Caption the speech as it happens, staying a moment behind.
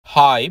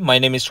Hi, my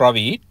name is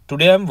Ravi.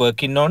 Today I'm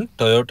working on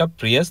Toyota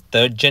Prius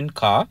 3rd gen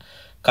car.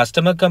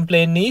 Customer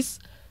complaint is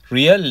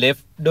rear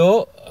left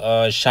door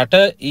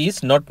shutter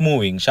is not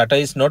moving. Shutter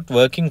is not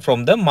working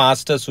from the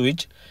master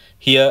switch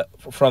here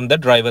from the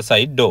driver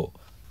side door.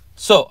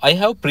 So I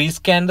have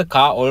pre-scanned the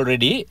car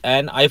already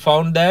and I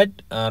found that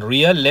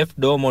rear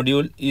left door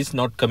module is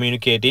not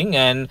communicating,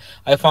 and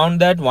I found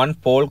that one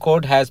pole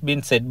code has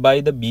been set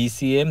by the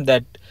BCM,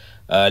 that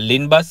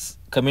LIN bus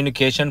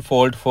communication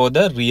fault for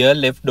the rear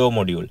left door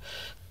module.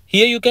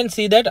 Here you can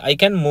see that I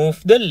can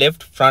move the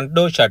left front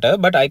door shutter,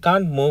 but I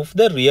can't move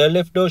the rear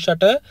left door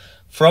shutter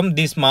from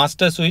this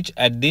master switch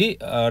at the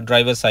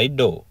driver side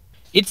door.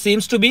 It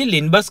seems to be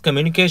LIN bus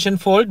communication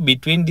fault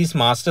between this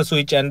master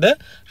switch and the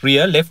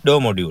rear left door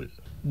module.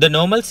 The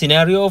normal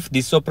scenario of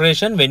this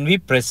operation, when we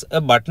press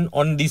a button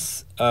on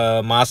this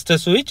master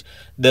switch,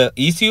 the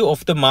ECU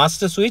of the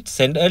master switch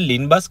send a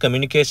LIN bus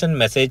communication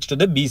message to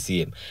the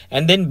BCM,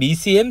 and then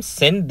BCM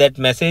send that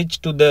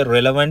message to the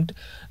relevant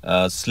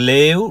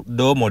slave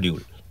door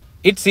module.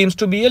 It seems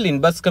to be a LIN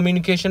bus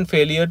communication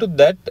failure to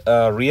that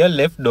rear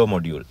left door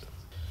module.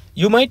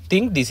 You might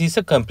think this is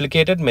a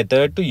complicated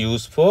method to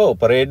use for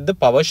operate the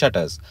power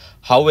shutters.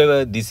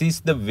 However, this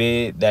is the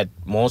way that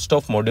most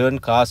of modern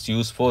cars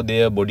use for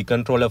their body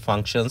controller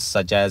functions,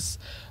 such as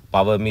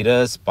power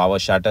mirrors, power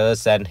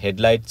shutters and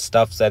headlight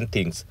stuffs and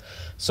things.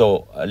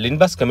 So LIN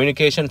bus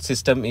communication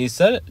system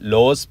is a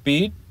low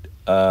speed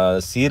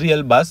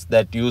serial bus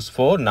that used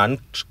for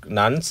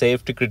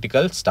non-safety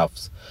critical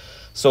stuffs.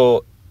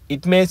 So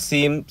it may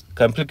seem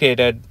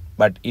complicated,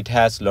 but it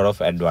has a lot of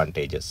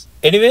advantages.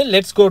 Anyway,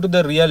 let's go to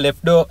the rear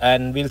left door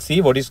and we'll see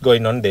what is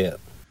going on there.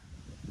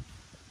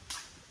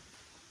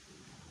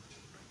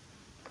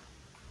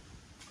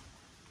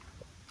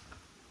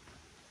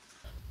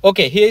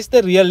 Okay, here is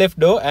the rear left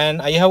door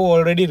and I have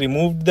already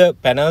removed the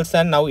panels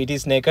and now it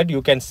is naked.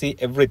 You can see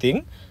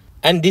everything.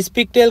 And this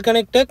pigtail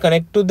connector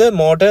connect to the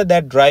motor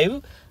that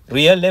drive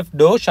rear left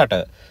door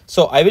shutter.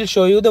 So I will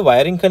show you the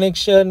wiring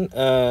connection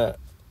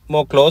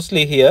more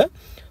closely here.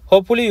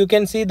 Hopefully you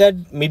can see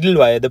that middle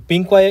wire, the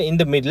pink wire in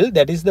the middle,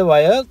 that is the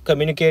wire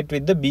communicate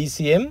with the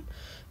BCM,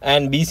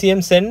 and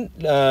BCM send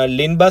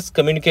LIN bus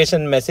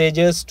communication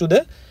messages to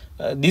the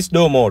this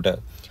door motor.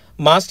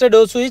 Master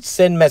door switch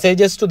send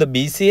messages to the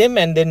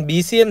BCM, and then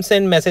BCM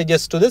send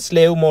messages to the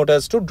slave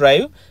motors to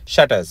drive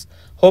shutters.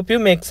 Hope you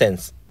make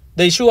sense.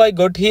 The issue I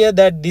got here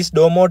that this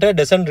door motor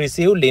doesn't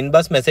receive LIN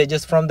bus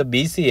messages from the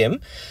BCM.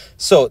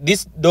 So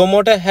this door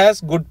motor has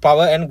good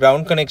power and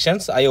ground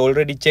connections. I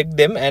already checked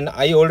them and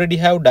I already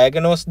have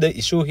diagnosed the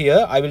issue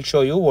here. I will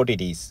show you what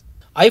it is.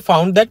 I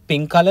found that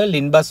pink color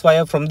LIN bus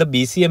wire from the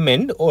BCM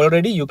end.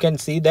 Already you can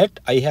see that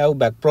I have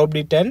back probed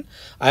it and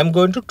I am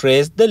going to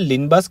trace the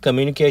LIN bus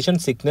communication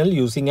signal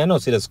using an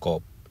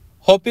oscilloscope.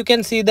 Hope you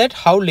can see that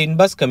how LIN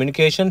bus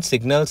communication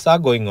signals are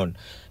going on.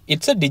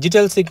 It's a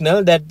digital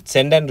signal that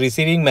send and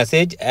receiving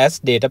message as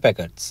data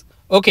packets.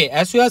 Okay,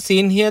 as you have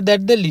seen here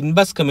that the LIN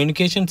bus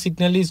communication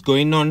signal is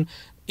going on,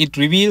 it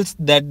reveals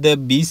that the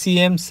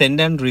BCM send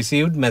and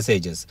received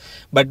messages.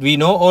 But we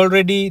know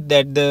already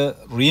that the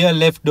rear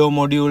left door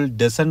module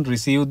doesn't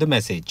receive the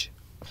message.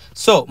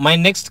 So my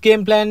next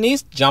game plan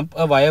is jump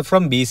a wire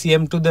from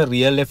BCM to the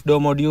rear left door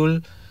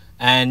module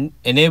and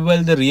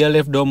enable the rear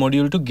left door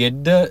module to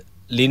get the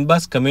LIN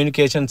bus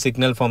communication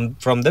signal from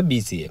the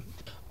BCM.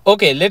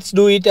 Okay, let's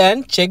do it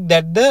and check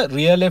that the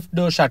rear left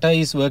door shutter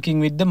is working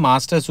with the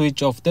master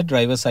switch of the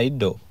driver side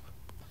door.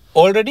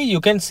 Already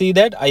you can see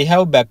that I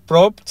have back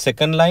probed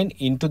second line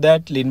into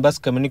that LIN bus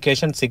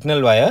communication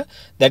signal wire.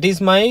 That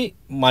is my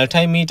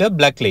multimeter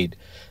black lead.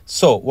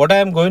 So what I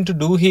am going to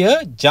do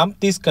here, jump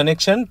this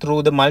connection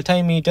through the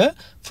multimeter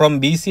from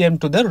BCM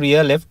to the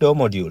rear left door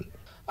module.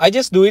 I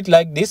just do it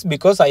like this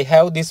because I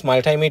have this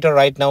multimeter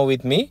right now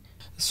with me.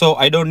 So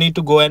I don't need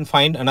to go and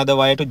find another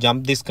wire to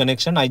jump this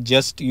connection. I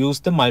just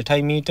use the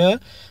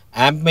multimeter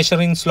amp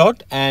measuring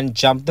slot and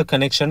jump the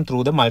connection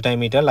through the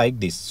multimeter like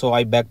this. So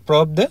I back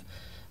probe the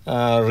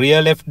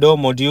rear left door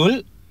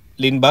module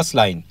LIN bus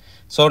line.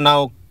 So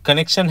now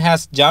connection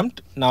has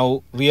jumped.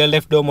 Now rear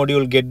left door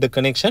module get the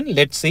connection.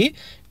 Let's see,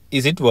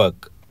 is it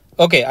work?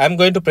 Okay, I'm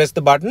going to press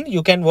the button.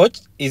 You can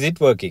watch, is it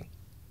working?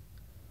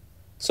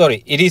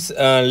 Sorry, it is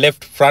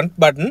left front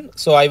button.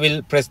 So I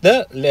will press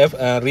the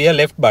rear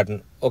left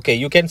button. Okay,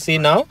 you can see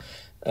now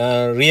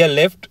rear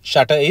left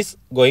shutter is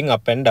going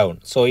up and down.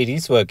 So it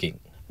is working.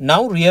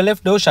 Now rear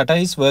left door shutter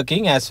is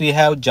working as we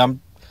have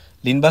jumped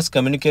LIN bus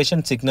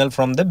communication signal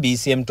from the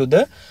BCM to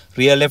the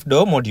rear left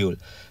door module.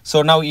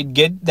 So now it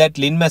get that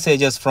LIN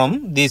messages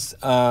from this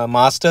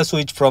master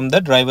switch from the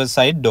driver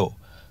side door.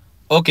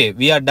 Okay,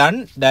 we are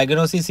done.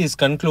 Diagnosis is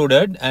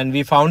concluded and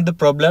we found the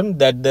problem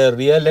that the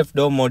rear left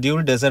door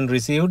module doesn't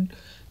receive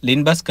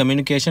LIN bus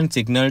communication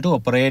signal to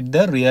operate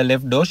the rear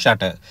left door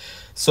shutter.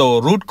 So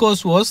root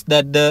cause was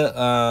that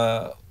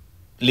the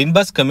LIN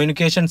bus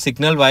communication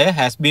signal wire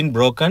has been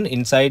broken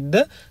inside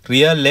the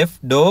rear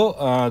left door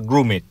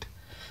grommet.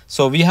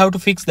 So we have to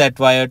fix that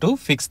wire to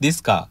fix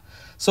this car.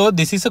 So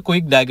this is a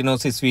quick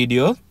diagnosis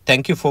video.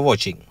 Thank you for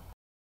watching.